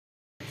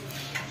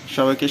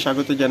সবাইকে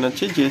স্বাগত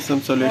জানাচ্ছি GSM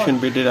Solution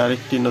BD এর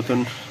আরেকটি নতুন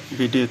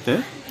ভিডিওতে।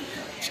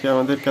 আজকে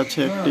আমাদের কাছে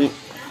একটি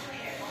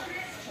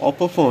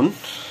Oppo ফোন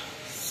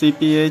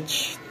CPH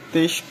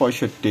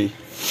 2365,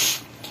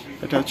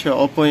 এটা হচ্ছে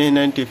Oppo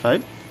A95,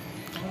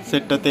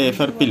 সেটটাতে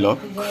FRP lock.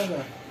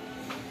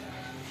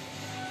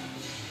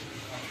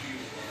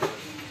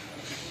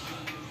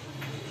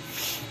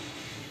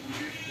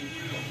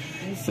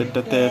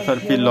 সেটটাতে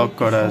FRP lock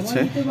করা আছে।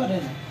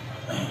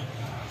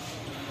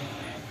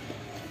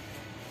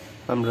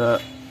 আমরা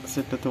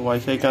সেটাতে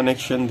ওয়াইফাই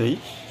কানেকশন দেই।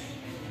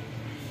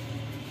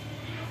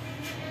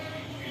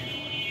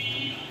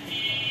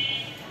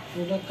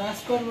 ওটা কাজ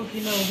করবে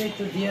কিনা ওটাই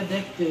তো দিয়ে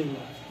দেখতে হবে।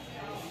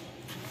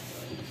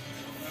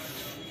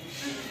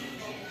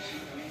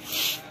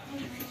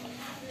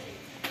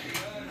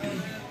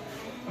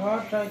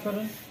 ট্রাই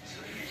করেন।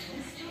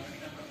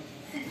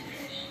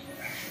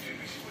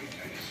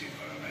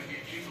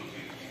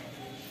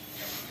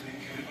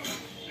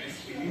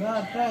 না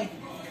ট্রাই।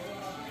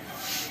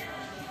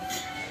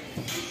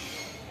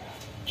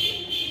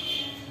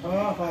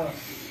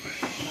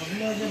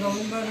 আপনি যে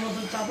রবীন্দ্রের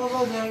মতো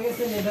চাপাবাজ হয়ে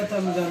গেছেন এটা তো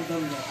আমি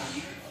জানতাম না।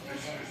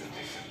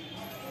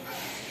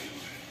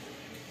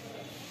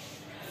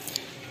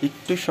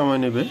 একটু সময়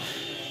নেবে,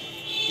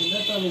 এটা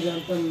তো আমি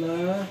জানতাম না।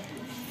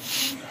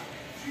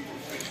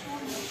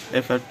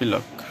 FRP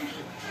লক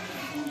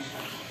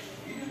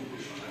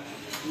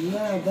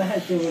না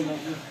দেখাইতে বললাম।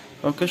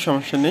 ওকে,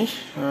 সমস্যা নেই।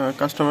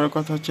 কাস্টমারের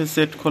কথা হচ্ছে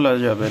সেট খোলা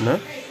যাবে না,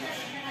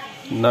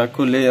 না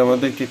খুলে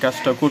আমাদেরকে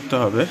কাজটা করতে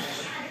হবে।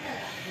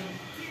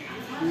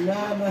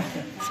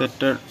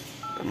 সেটটার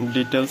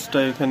ডিটেলসটা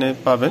এখানে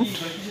পাবেন।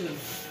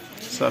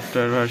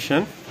 Software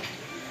version,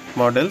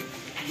 model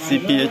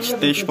CPH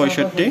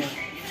 2365,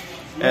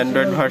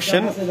 Android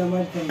version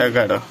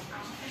 11।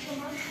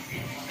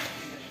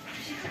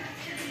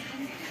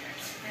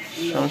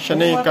 সমস্যা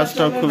নেই,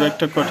 কাজটাও খুব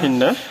একটা কঠিন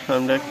না।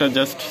 আমরা একটা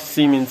জাস্ট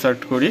সিম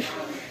ইনসার্ট করি।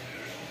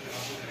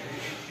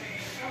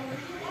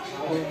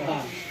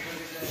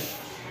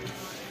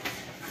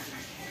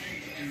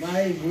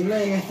 ভাই ভুলে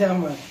গেছে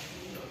আমার।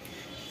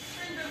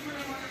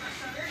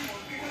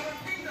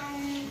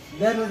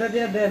 দেন ওটা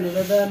দিয়ে দেন,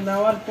 ওটা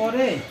নেওয়ার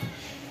পরে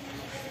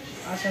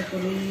আশা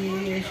করি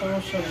এই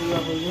সমস্যাগুলো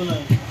বলবো না।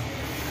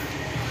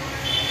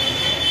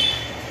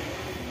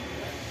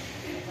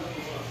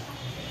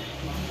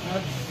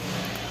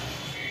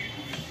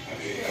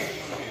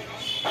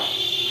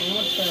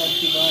 সমস্যা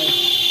আছে ভাই,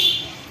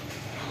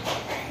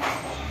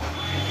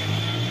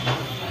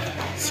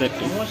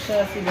 সমস্যা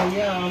আছে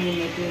ভাইয়া, আমি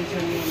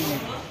টেনশন নিই না।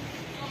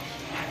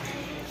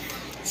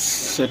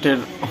 সেটের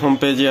হোম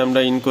পেজে আমরা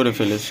ইন করে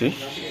ফেলেছি।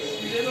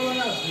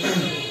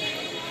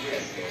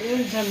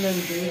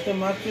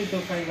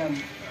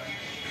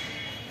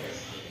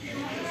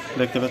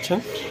 দেখতে পাচ্ছেন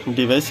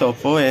device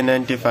Oppo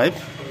A95,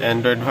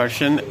 Android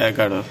version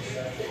 11।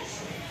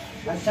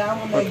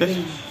 ওকে,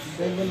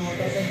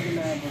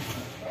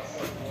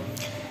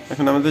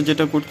 এখন আমাদের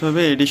যেটা করতে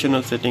হবে,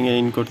 এডিশনাল সেটিং এ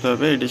ইন করতে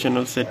হবে।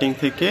 এডিশনাল সেটিং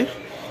থেকে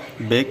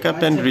ব্যাকআপ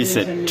এন্ড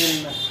রিসেট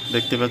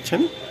দেখতে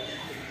পাচ্ছেন।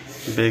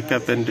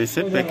 Backup and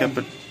reset, backup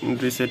and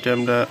রিসেটে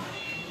আমরা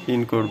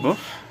ইন করব।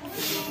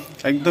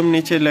 একদম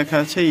নিচে লেখা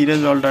আছে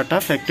erase all data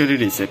factory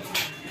reset,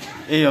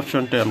 এই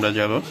অপশনটা আমরা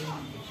যাব।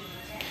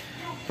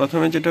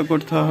 প্রথমে যেটা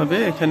করতে হবে,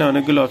 এখানে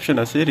অনেকগুলো অপশন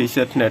আছে।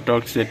 Reset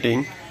network setting,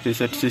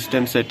 reset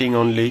system setting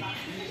only,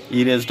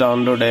 erase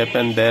download app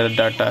and there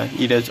data,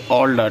 erase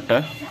all data.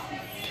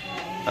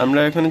 আমরা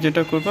এখানে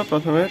যেটা করব,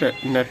 প্রথমে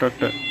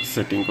নেটওয়ার্কটা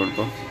সেটিং করব।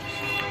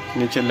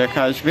 নিচে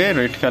লেখা আসবে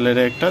রেড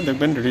কালারে একটা,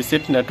 দেখবেন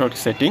রিসেট নেটওয়ার্ক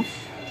সেটিং।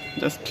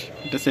 জাস্ট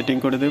এটা সেটিং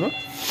করে দেব।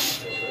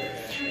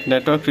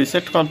 Network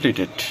reset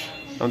completed.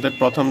 আমাদের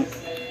প্রথম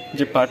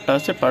যে পার্টটা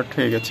আছে, পার্ট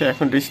হয়ে গেছে।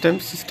 এখন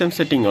সিস্টেম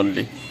সেটিং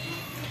অনলি।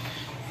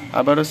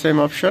 আবারও সেম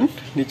অপশন,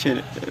 নিচে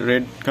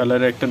রেড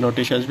কালারে একটা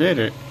নোটিশ আসবে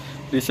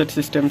রিসেট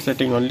সিস্টেম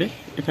সেটিং অনলি।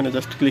 এখানে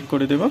জাস্ট ক্লিক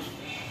করে দেব।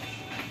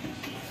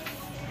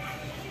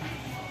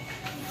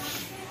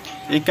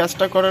 এই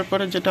কাজটা করার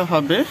পরে যেটা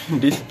হবে,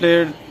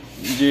 ডিসপ্লের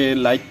যে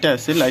লাইটটা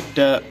আছে,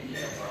 লাইটটা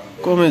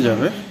কমে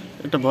যাবে।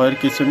 এটা ভয়ের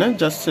কিছু না,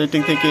 জাস্ট সেটিং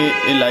থেকে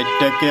এই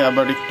লাইটটাকে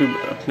আবার একটু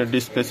আপনার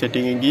ডিসপ্লে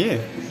সেটিংয়ে গিয়ে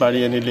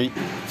বাড়িয়ে নিলেই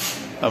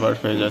আবার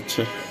হয়ে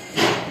যাচ্ছে।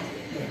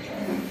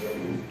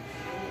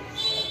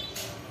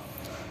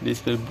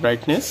 ডিসপ্লে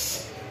ব্রাইটনেস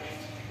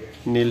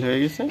নীল হয়ে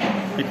গেছে,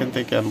 এখান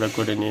থেকে আমরা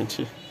করে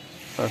নিয়েছি।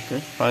 Okay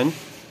fine.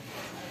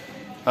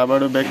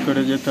 আবারও ব্যাক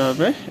করে যেতে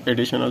হবে।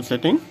 Additional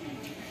setting,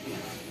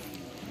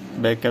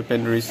 backup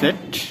and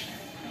reset,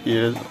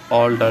 erase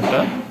all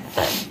data,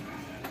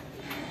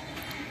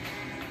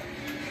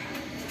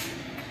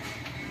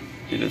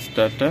 erase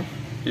data,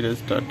 erase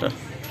data.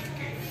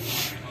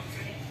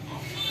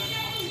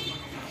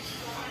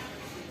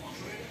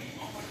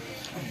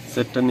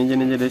 সেটটা নিজে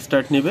নিজে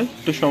রিস্টার্ট নেবে,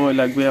 একটু সময়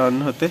লাগবে অন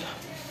হতে।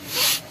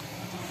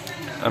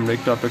 আমরা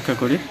একটু অপেক্ষা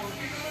করি।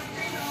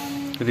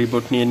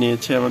 রিবোট নিয়ে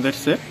নিয়েছে আমাদের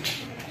সেট।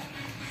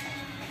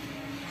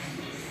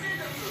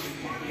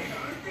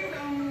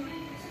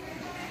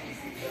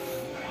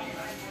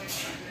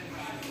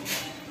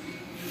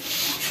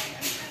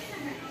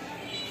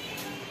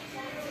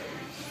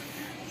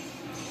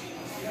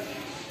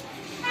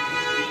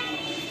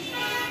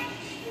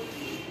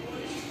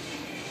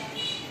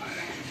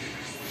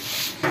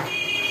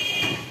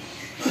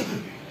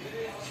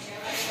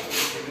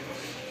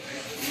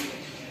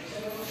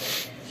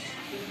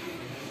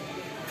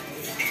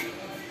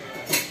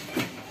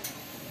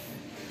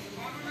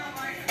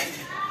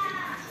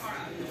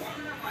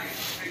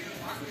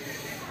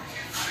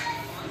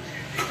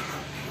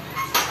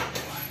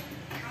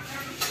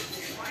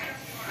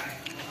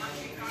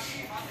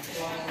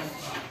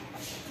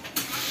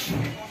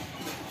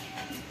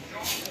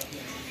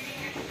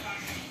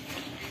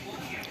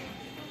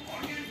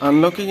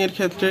 আনলকিং এর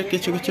ক্ষেত্রে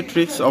কিছু কিছু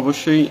ট্রিক্স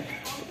অবশ্যই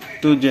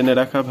একটু জেনে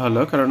রাখা ভালো,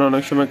 কারণ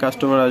অনেক সময়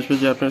কাস্টমার আসবে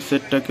যে আপনার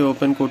সেটটাকে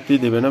ওপেন করতেই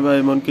দেবে না, বা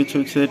এমন কিছু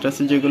সেট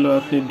আছে যেগুলো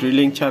আপনি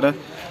ড্রিলিং ছাড়া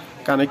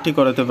কানেক্টই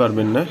করাতে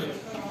পারবেন না।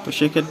 তো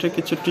সেক্ষেত্রে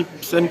কিছু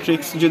টিপস অ্যান্ড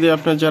ট্রিক্স যদি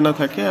আপনার জানা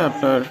থাকে,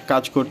 আপনার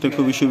কাজ করতে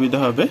খুবই সুবিধা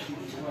হবে।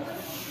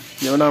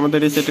 যেমন আমাদের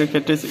এই সেটের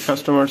ক্ষেত্রে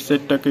কাস্টমার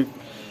সেটটাকে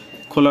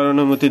খোলার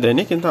অনুমতি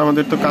দেয়নি, কিন্তু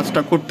আমাদের তো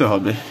কাজটা করতে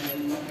হবে।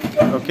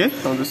 ওকে,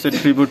 আমাদের সেট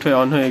রিবুট হয়ে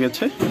অন হয়ে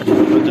গেছে,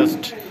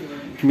 জাস্ট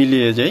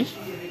মিলিয়ে যাই।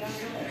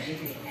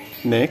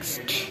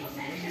 নেক্সট,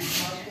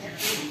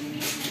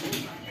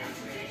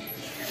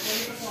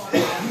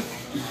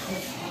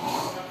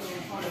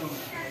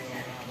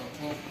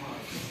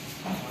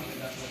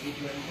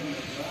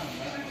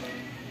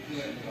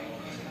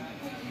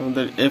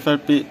 আমাদের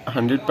FRP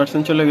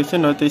 100% চলে গেছে,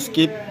 নয়তো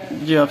স্কিপ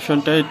যে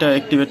অপশনটা এটা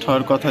অ্যাক্টিভেট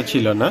হওয়ার কথা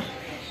ছিল না।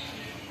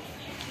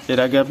 এর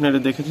আগে আপনারা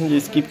দেখেছেন যে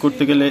স্কিপ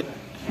করতে গেলে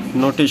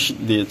নোটিশ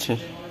দিয়েছে,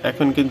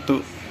 এখন কিন্তু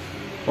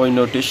ওই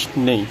নোটিশ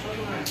নেই।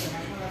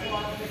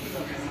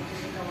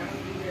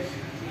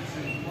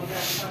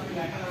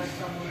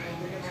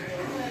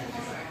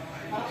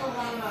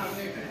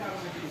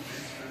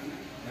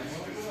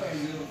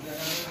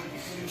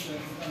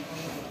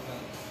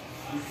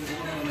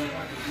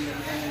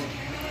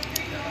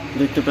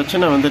 দেখতে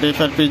পাচ্ছেন আমাদের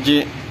FRP যে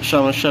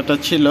সমস্যাটা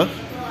ছিল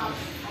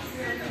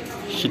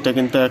সেটা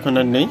কিন্তু এখন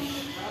আর নেই,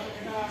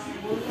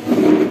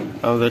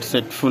 আমাদের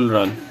সেট ফুল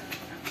রান।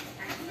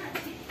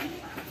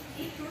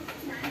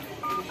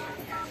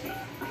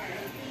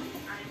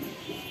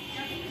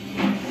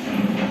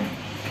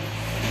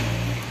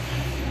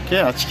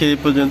 আজকে এই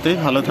পর্যন্তই,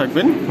 ভালো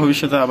থাকবেন।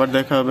 ভবিষ্যতে আবার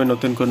দেখা হবে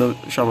নতুন কোনো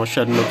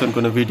সমস্যার নতুন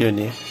কোনো ভিডিও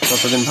নিয়ে।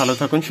 ততদিন ভালো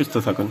থাকুন, সুস্থ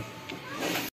থাকুন।